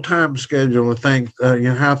you a little time schedule to think,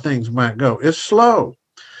 how things might go. It's slow.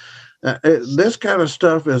 This kind of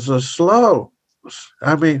stuff is slow.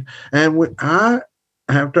 I mean, and I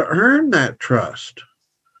have to earn that trust.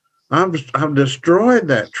 I've destroyed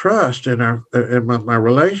that trust in my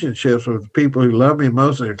relationships with people who love me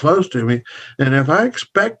most and are close to me. And if I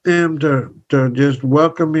expect them to just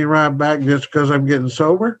welcome me right back just because I'm getting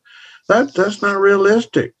sober, that's not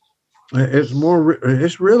realistic. It's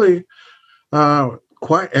really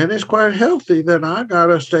quite healthy that I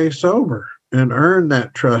gotta stay sober and earn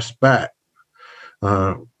that trust back.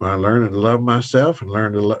 I learned to love myself and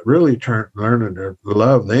learn to learning to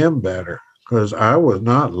love them better, because I was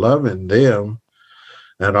not loving them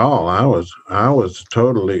at all. I was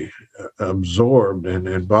totally absorbed and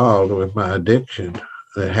involved with my addiction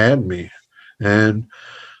that had me. And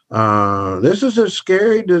this is a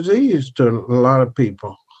scary disease to a lot of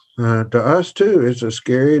people. To us too, it's a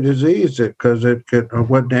scary disease because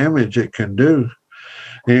what damage it can do.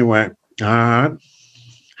 Anyway, I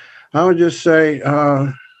would just say,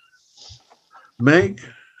 make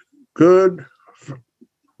good,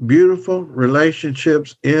 beautiful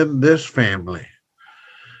relationships in this family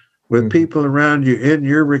with people around you in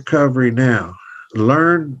your recovery now.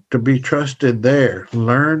 Learn to be trusted there.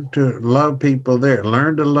 Learn to love people there.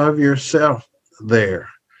 Learn to love yourself there.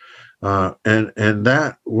 And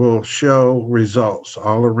that will show results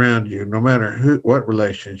all around you, no matter what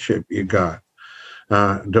relationship you got.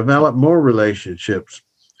 Develop more relationships.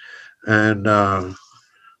 And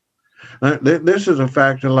this is a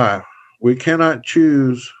fact of life. We cannot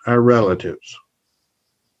choose our relatives.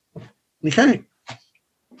 You can't.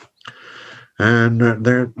 And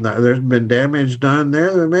there's been damage done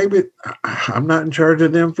there. Maybe I'm not in charge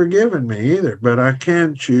of them forgiving me either, but I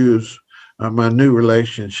can choose my new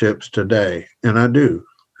relationships today, and I do.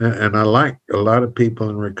 And I like a lot of people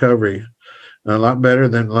in recovery a lot better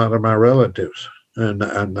than a lot of my relatives, and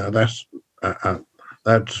that's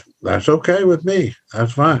okay with me.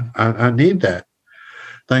 That's fine. I need that.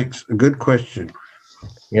 Thanks. Good question.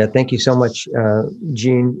 Yeah, thank you so much,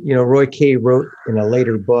 Gene. Roy Kay wrote in a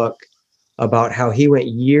later book about how he went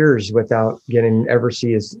years without getting ever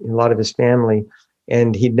see a lot of his family,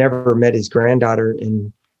 and he'd never met his granddaughter.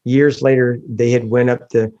 And years later, they had went up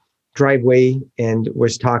the driveway and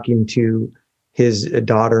was talking to his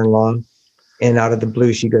daughter-in-law, and out of the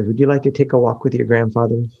blue, she goes, "Would you like to take a walk with your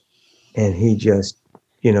grandfather?" And he just,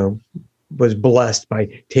 was blessed by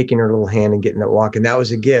taking her little hand and getting that walk. And that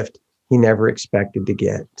was a gift he never expected to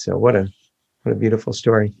get. So what a beautiful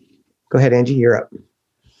story. Go ahead, Angie, you're up.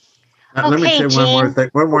 Let me Okay, say Gene.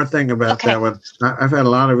 one more thing about Okay. that one. I've had a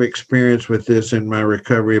lot of experience with this in my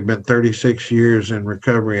recovery. I've been 36 years in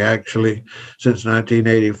recovery, actually, since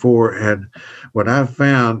 1984. And what I've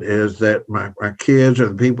found is that my kids or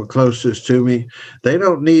the people closest to me, they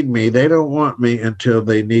don't need me. They don't want me until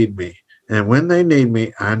they need me. And when they need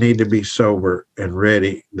me, I need to be sober and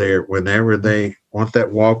ready there whenever they want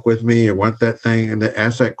that walk with me or want that thing and they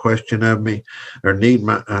ask that question of me or need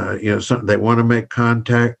my, something, they want to make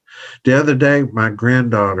contact. The other day, my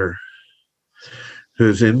granddaughter,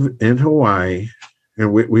 who's in Hawaii,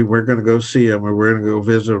 and we were going to go see him, and we're going to go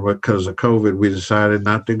visit him because of COVID. We decided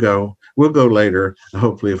not to go. We'll go later,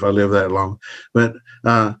 hopefully, if I live that long. But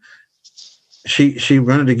she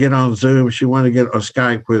wanted to get on Zoom. She wanted to get on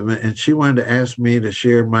Skype with me, and she wanted to ask me to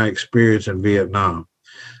share my experience in Vietnam.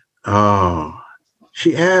 Oh,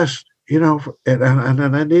 she asked.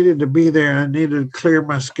 And I needed to be there. I needed to clear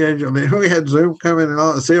my schedule. And we had Zoom coming and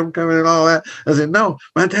all, Zoom coming and all that. I said, no,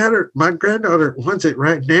 my granddaughter wants it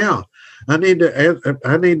right now. I need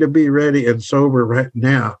to be ready and sober right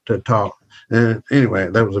now to talk. And anyway,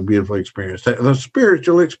 that was a beautiful experience. The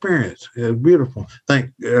spiritual experience is beautiful.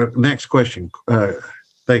 Next question.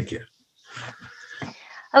 Thank you.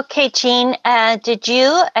 Okay, Gene. Did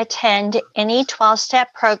you attend any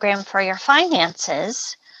 12-step program for your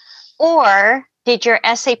finances? Or did your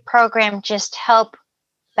SA program just help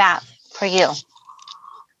that for you?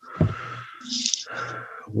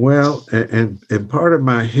 Well, and part of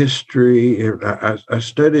my history, I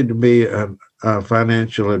studied to be a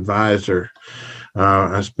financial advisor.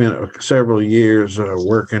 I spent several years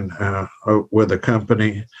working with a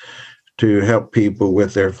company to help people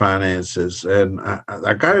with their finances. And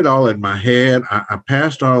I got it all in my head. I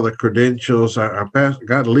passed all the credentials. I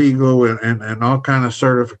got legal and all kind of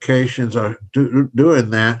certifications doing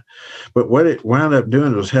that. But what it wound up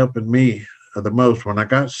doing was helping me the most. When I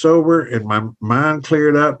got sober and my mind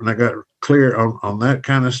cleared up and I got clear on that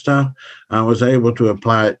kind of stuff, I was able to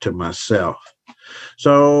apply it to myself.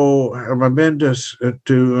 So I've been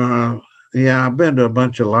I've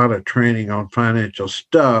been to a lot of training on financial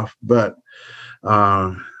stuff, but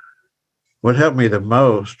what helped me the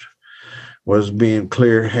most was being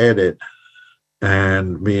clear-headed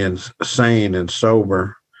and being sane and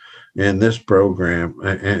sober in this program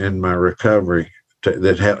and in my recovery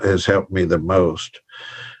that has helped me the most.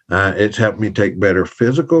 It's helped me take better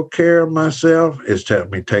physical care of myself. It's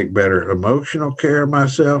helped me take better emotional care of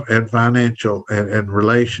myself and financial and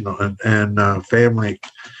relational and family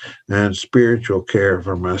and spiritual care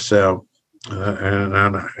for myself.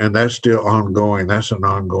 And that's still ongoing. That's an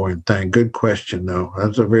ongoing thing. Good question, though.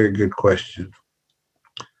 That's a very good question.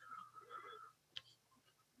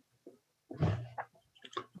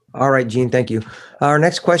 All right, Gene, thank you. Our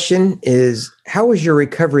next question is, how is your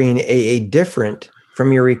recovery in AA different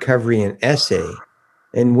from your recovery in SA?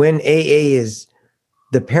 And when AA is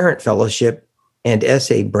the parent fellowship and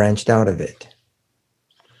SA branched out of it?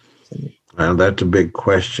 Well, that's a big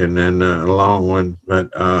question and a long one, but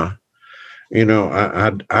I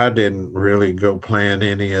didn't really go plan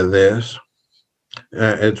any of this.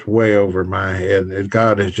 It's way over my head.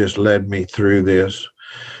 God has just led me through this.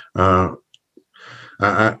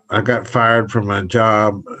 I got fired from my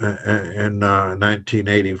job in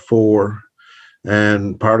 1984,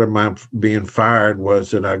 and part of my being fired was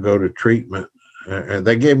that I go to treatment.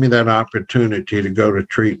 They gave me that opportunity to go to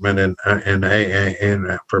treatment in AA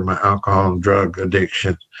and for my alcohol and drug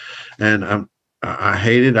addiction, and I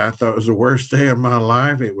hated it. I thought it was the worst day of my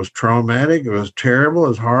life. It was traumatic. It was terrible. It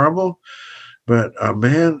was horrible. But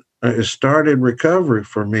man, it started recovery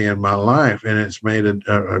for me in my life, and it's made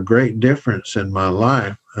a great difference in my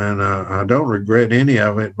life. And I don't regret any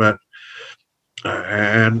of it. But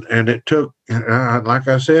and it took, like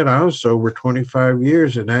I said, I was sober 25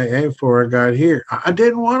 years in AA before I got here. I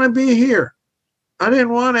didn't want to be here. I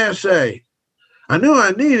didn't want SA. I knew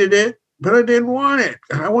I needed it, but I didn't want it.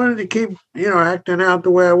 I wanted to keep, acting out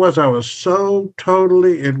the way I was. I was so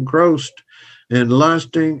totally engrossed in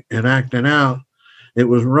lusting and acting out. It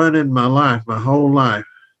was running my life, my whole life.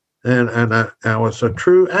 And I was a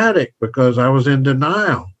true addict because I was in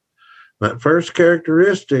denial. That first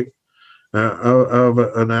characteristic of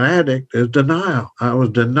an addict is denial. I was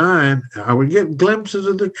denying. I would get glimpses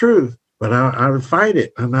of the truth, but I would fight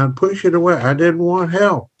it and I'd push it away. I didn't want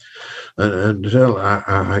help until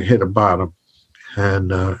I hit a bottom.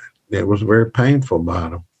 And it was a very painful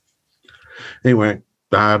bottom. Anyway,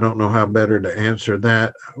 I don't know how better to answer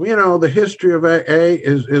that. The history of AA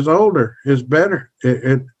is older, is better.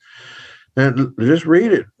 And just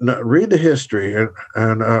read it. Read the history of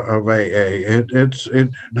AA. It's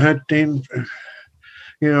in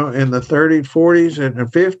in the 30s, 40s, and the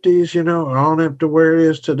 50s, on up to where it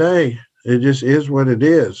is today. It just is what it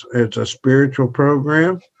is. It's a spiritual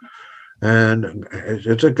program, and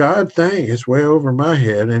it's a God thing. It's way over my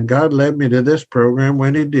head, and God led me to this program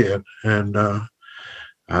when He did, and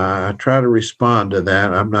I try to respond to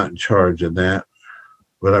that. I'm not in charge of that,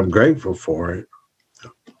 but I'm grateful for it.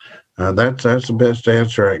 That's the best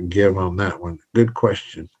answer I can give on that one. Good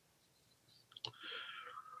question.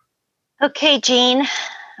 Okay, Gene,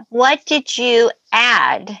 what did you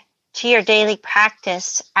add to your daily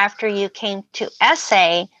practice after you came to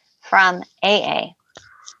SA from AA?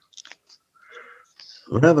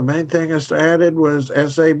 Well, the main thing I added was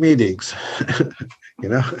SA meetings,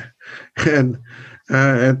 and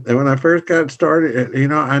when I first got started,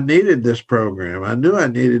 I needed this program. I knew I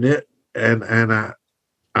needed it, and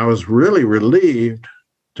I was really relieved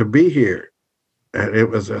to be here, and it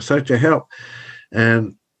was such a help.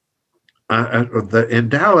 And in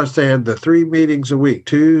Dallas, they had the 3 meetings a week: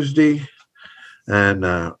 Tuesday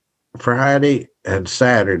and Friday and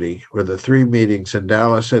Saturday were the 3 meetings in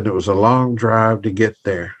Dallas, and it was a long drive to get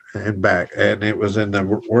there and back. And it was in the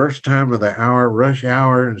worst time of the hour, rush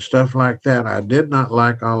hour and stuff like that. I did not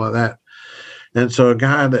like all of that. And so a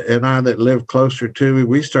guy and I that lived closer to me,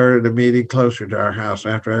 we started a meeting closer to our house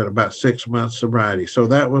after I had about 6 months sobriety. So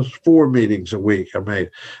that was 4 meetings a week I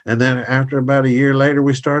made. And then after about a year later,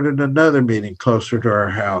 we started another meeting closer to our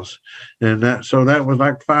house. And that was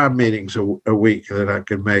like 5 meetings a week that I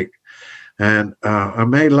could make. And I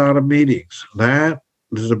made a lot of meetings. That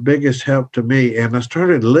was the biggest help to me. And I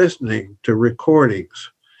started listening to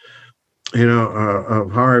recordings,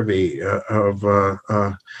 of Harvey, of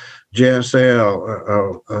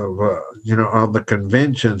JSL, all the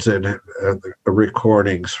conventions and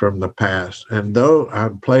recordings from the past. And though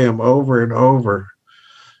I'd play them over and over.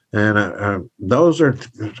 And those are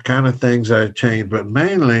the kind of things I changed. But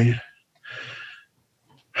mainly,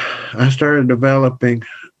 I started developing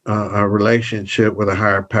a relationship with a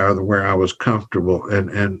higher power where I was comfortable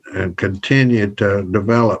and continued to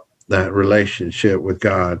develop that relationship with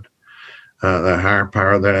God. The higher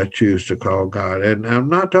power that I choose to call God. And I'm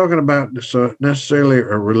not talking about necessarily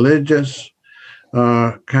a religious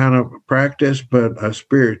kind of practice, but a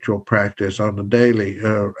spiritual practice on a daily,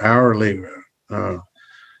 hourly,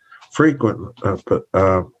 frequent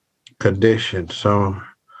condition. So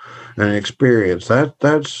an experience.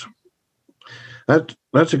 That's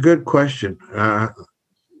a good question.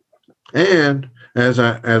 And as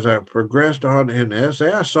I progressed on in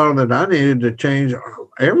SA, I saw that I needed to change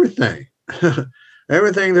everything.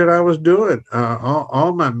 Everything that I was doing,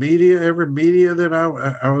 all my media, every media that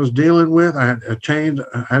I was dealing with, I had to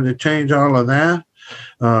change all of that.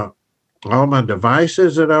 All my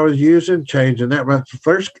devices that I was using, changing that.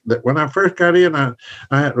 But when I first got in, I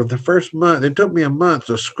had the first month. It took me a month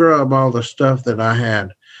to scrub all the stuff that I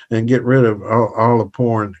had and get rid of all the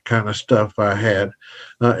porn kind of stuff I had.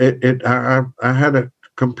 I had a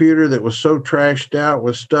computer that was so trashed out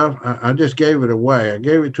with stuff, I just gave it away. I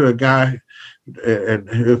gave it to a guy and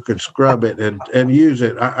who could scrub it and use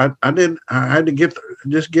it. I had to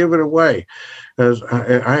just give it away because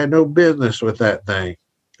I had no business with that thing.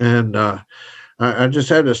 And I just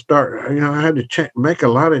had to start, I had to make a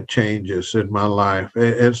lot of changes in my life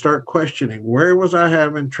and start questioning, where was I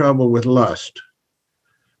having trouble with lust?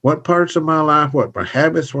 What parts of my life, what my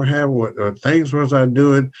habits were having, what things was I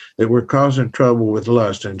doing that were causing trouble with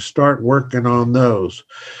lust, and start working on those.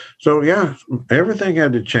 So, yeah, everything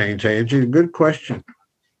had to change, Angie. Good question.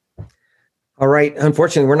 All right.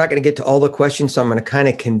 Unfortunately, we're not going to get to all the questions, so I'm going to kind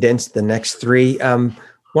of condense the next 3.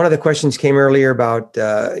 One of the questions came earlier about,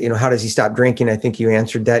 how does he stop drinking? I think you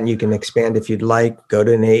answered that, and you can expand if you'd like. Go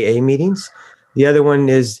to an AA meetings. The other one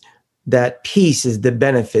is that peace is the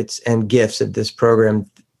benefits and gifts of this program.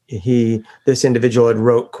 This individual had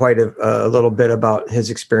wrote quite a little bit about his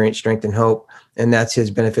experience, strength, and hope, and that's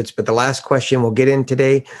his benefits. But the last question we'll get in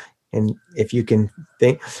today, and if you can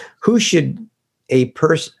think, when should a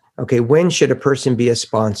person be a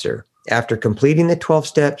sponsor? After completing the 12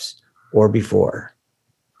 steps or before?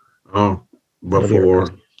 Oh, before.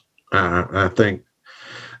 I think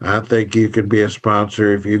you could be a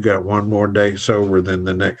sponsor if you got one more day sober than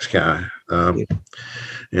the next guy.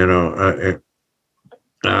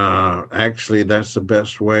 Actually, that's the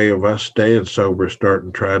best way of us staying sober,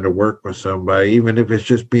 starting trying to work with somebody, even if it's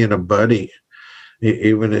just being a buddy,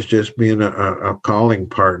 even if it's just being a calling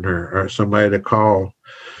partner or somebody to call.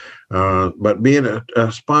 But being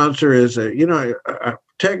a sponsor is,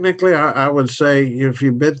 technically, I would say if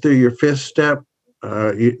you've been through your 5th step,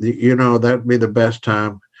 that'd be the best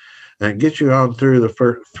time and get you on through the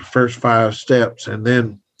first 5 steps. And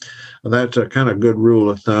then that's a kind of good rule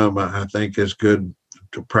of thumb. I think is good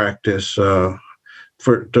to practice to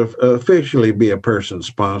officially be a person's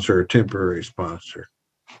sponsor, a temporary sponsor.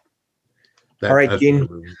 All right, Gene.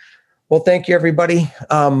 Well, thank you, everybody.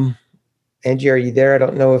 Angie, are you there? I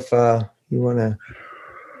don't know if you want to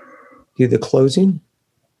do the closing.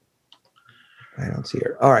 I don't see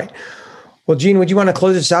her. All right. Well, Gene, would you want to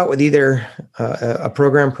close us out with either a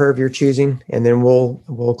program prayer of your choosing, and then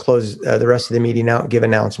we'll close the rest of the meeting out and give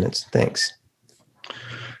announcements. Thanks.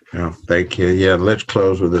 Yeah, thank you. Yeah, let's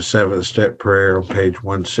close with the 7-step prayer on page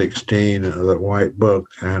 116 of the White Book.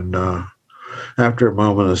 And after a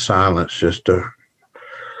moment of silence, just to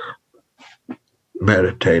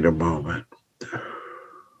meditate a moment.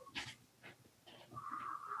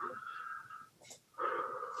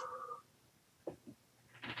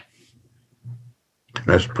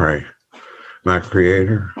 Let's pray. My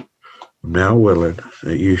Creator, I'm now willing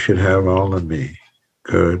that you should have all of me,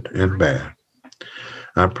 good and bad.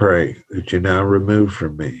 I pray that you now remove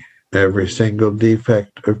from me every single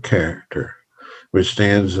defect of character which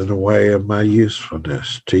stands in the way of my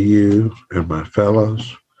usefulness to you and my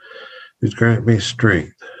fellows. Please grant me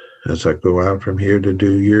strength as I go out from here to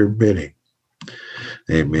do your bidding.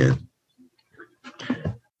 Amen.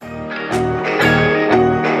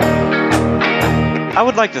 I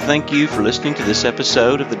would like to thank you for listening to this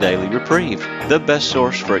episode of the Daily Reprieve, the best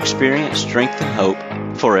source for experience, strength, and hope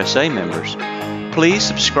for SA members. Please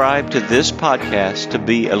subscribe to this podcast to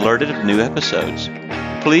be alerted of new episodes.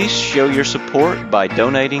 Please show your support by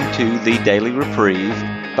donating to the Daily Reprieve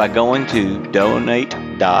by going to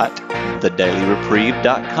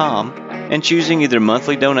donate.thedailyreprieve.com and choosing either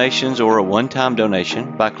monthly donations or a one-time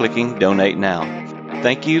donation by clicking Donate Now.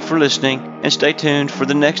 Thank you for listening, and stay tuned for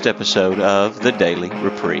the next episode of The Daily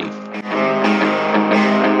Reprieve.